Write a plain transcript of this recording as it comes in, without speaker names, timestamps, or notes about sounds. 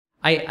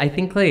I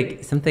think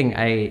like something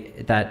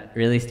that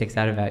really sticks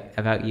out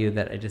about you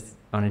that I just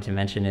wanted to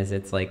mention is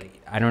it's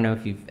like, I don't know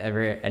if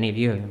any of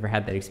you have ever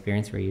had that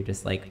experience where you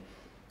just like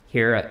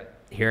hear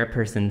a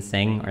person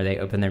sing, or they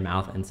open their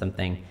mouth and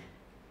something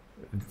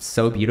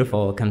so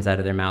beautiful comes out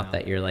of their mouth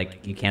that you're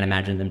like, you can't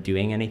imagine them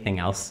doing anything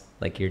else.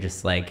 Like you're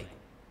just like,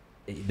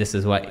 this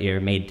is what you're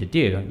made to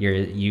do.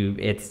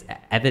 It's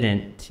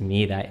evident to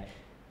me that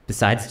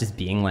besides just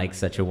being like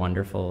such a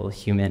wonderful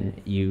human,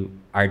 you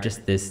are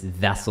just this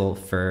vessel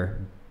for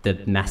the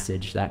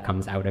message that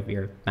comes out of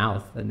your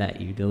mouth and that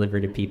you deliver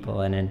to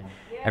people and in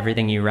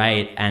everything you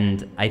write.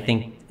 And I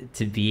think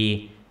to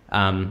be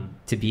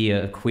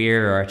a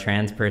queer or a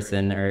trans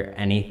person or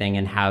anything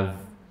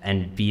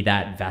and be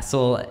that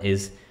vessel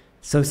is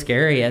so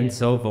scary and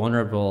so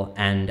vulnerable,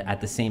 and at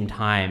the same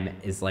time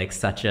is like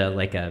such a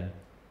like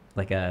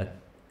a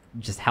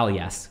just hell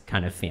yes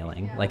kind of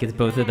feeling. Like it's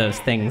both of those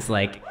things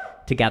like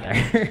together.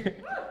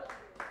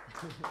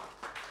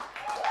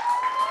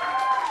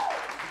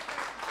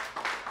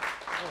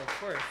 Oh, of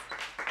course.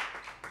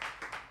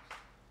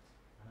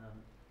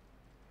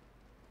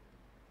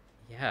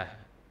 Yeah.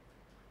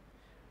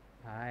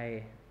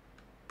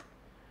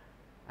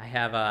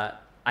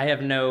 I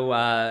have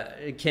no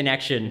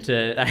connection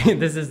to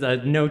this is a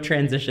no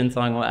transition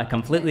song, a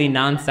completely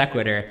non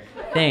sequitur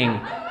thing,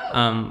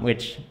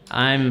 which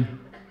I'm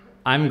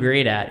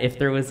great at. If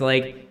there was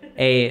like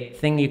a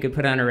thing you could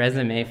put on a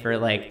resume for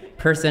like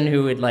person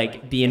who would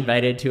like be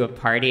invited to a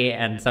party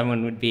and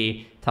someone would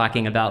be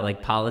talking about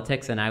like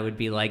politics, and I would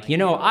be like, you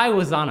know, I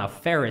was on a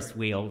Ferris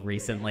wheel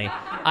recently.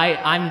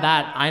 I'm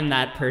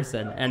that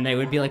person. And they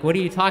would be like, what are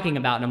you talking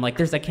about? And I'm like,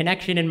 there's a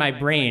connection in my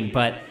brain,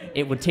 but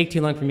it would take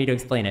too long for me to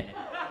explain it.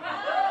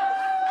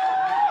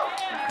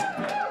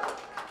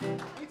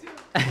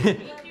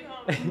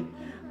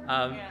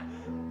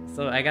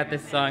 So I got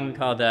this song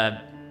called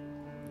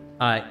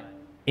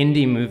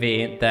Indie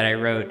Movie that I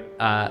wrote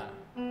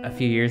a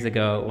few years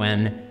ago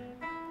when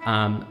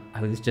I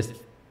was just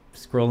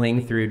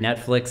scrolling through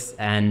Netflix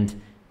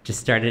and just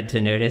started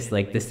to notice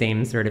like the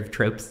same sort of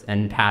tropes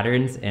and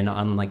patterns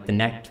on like the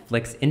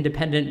Netflix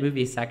independent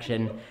movie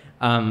section.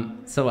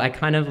 So I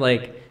kind of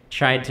like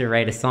tried to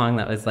write a song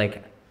that was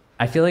like,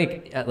 I feel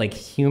like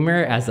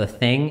humor as a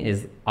thing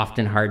is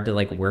often hard to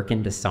like work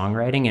into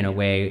songwriting in a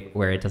way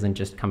where it doesn't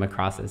just come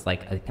across as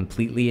like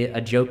completely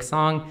a joke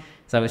song.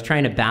 So I was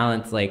trying to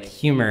balance like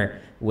humor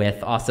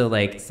with also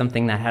like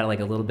something that had like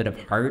a little bit of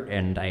heart,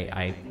 and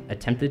I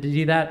attempted to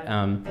do that,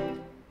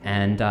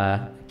 and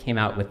came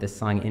out with this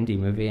song Indie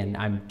Movie. And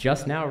I'm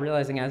just now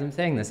realizing as I'm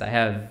saying this, I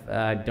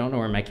have don't know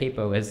where my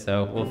capo is,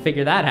 so we'll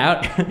figure that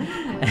out.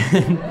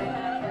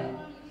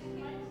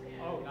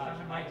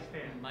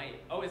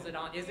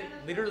 Is it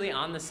literally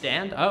on the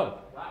stand? Oh,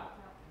 wow.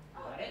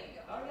 Oh,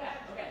 yeah,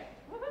 okay.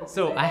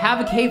 So I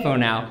have a capo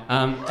now.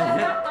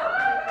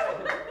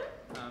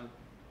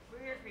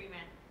 We're your free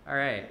man. All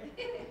right.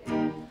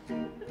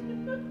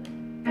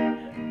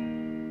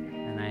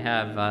 And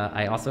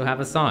I also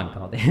have a song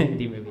called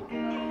Indie Movie.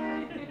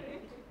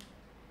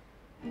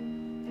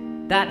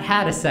 That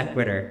had a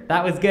sequitur.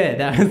 That was good.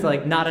 That was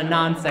like not a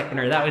non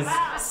sequitur. That was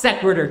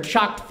sequitur,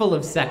 chocked full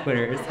of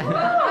sequiturs.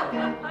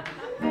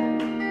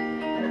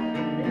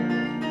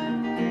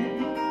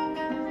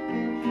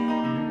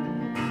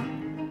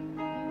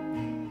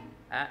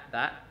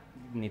 That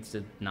needs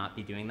to not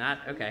be doing that.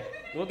 Okay,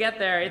 we'll get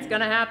there. It's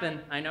gonna happen.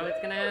 I know it's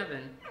gonna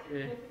happen.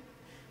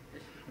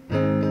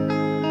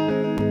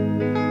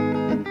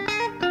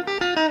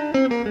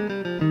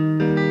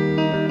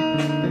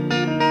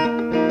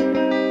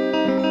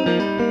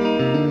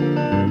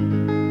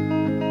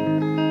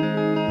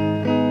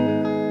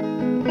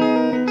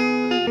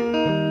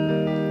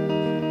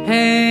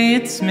 Hey,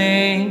 it's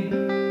me,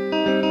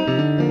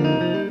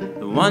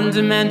 the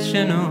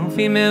one-dimensional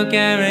female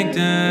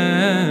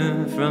character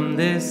from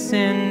this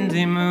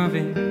indie movie.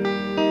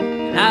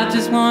 And I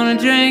just wanna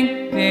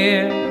drink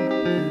beer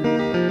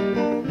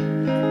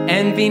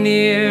and be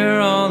near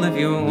all of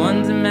your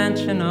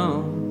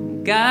one-dimensional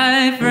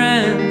guy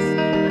friends,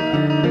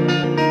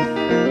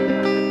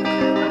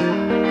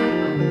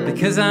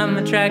 because I'm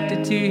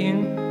attracted to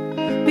you,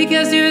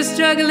 because you're a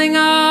struggling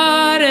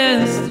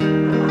artist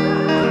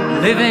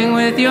living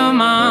with your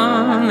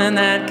mom, and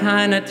that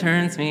kinda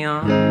turns me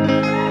on.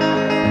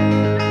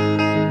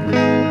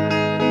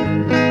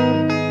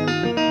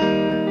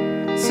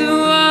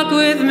 So walk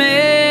with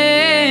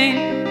me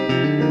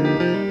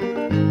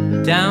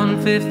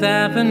down Fifth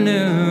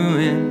Avenue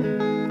in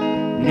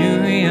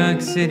New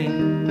York City,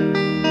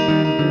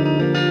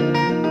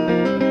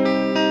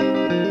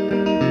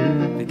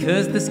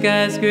 because the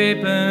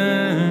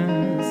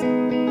skyscrapers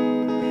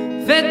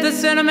fit the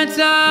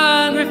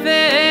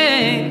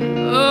cinematography.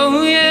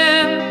 Oh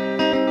yeah.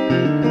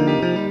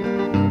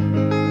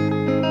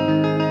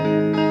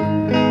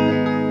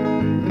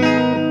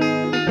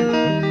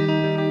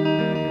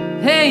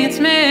 Hey, it's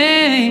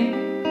me,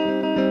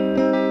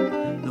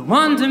 the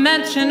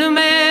one-dimensional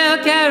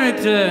male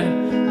character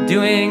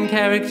doing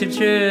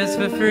caricatures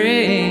for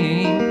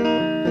free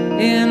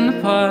in the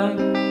park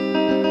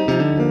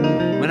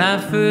when When I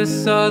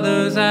first saw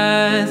those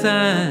eyes,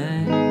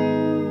 I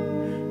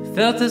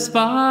felt a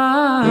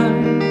spark.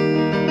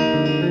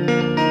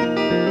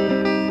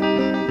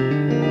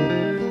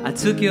 I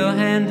took your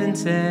hand and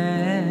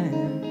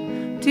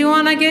said, do you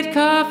wanna get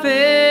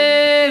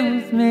coffee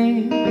with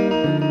me?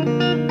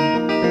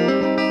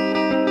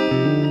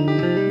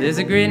 There's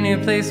a great new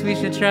place we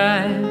should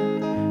try.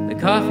 The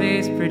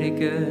coffee's pretty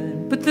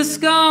good, but the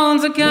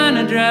scones are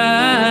kinda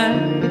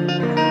dry.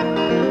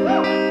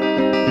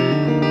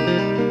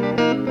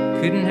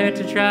 Couldn't hurt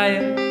to try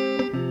it.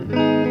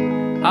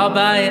 I'll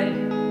buy it,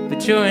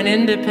 but you're an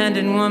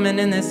independent woman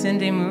in this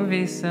indie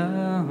movie, so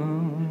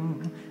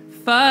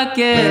fuck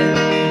it.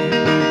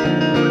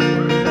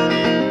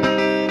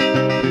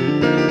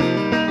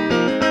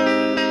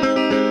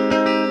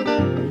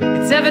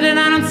 It's evident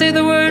I don't say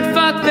the word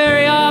fuck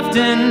very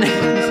often.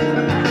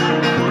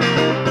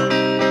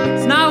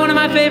 It's not one of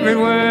my favorite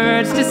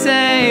words to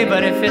say,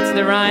 but it fits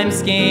the rhyme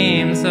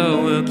scheme,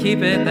 so we'll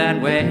keep it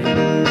that way.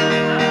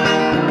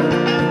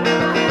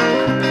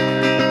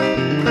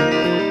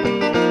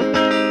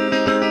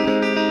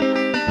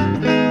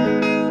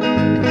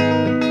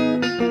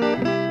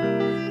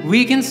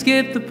 We can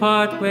skip the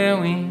part where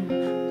we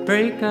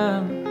break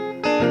up,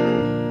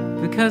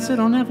 because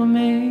it'll never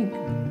make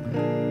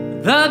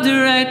the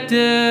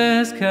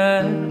director's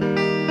cut.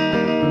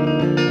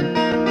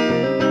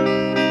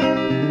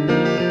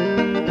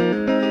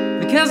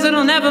 Because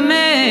it'll never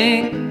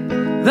make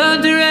the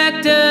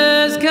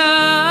director's cut.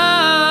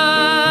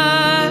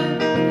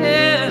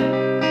 Yeah.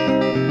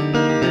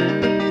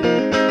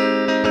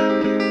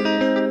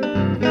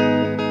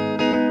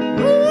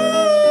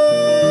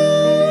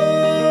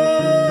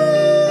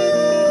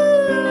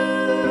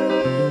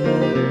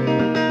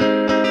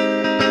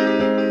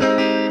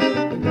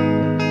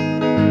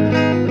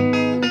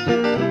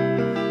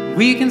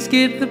 We can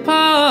skip the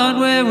part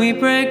where we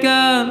break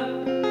up,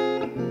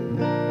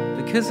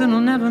 because it'll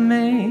never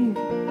make,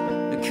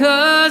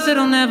 because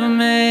it'll never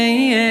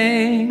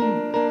make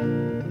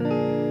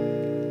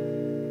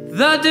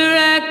the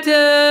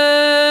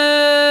director.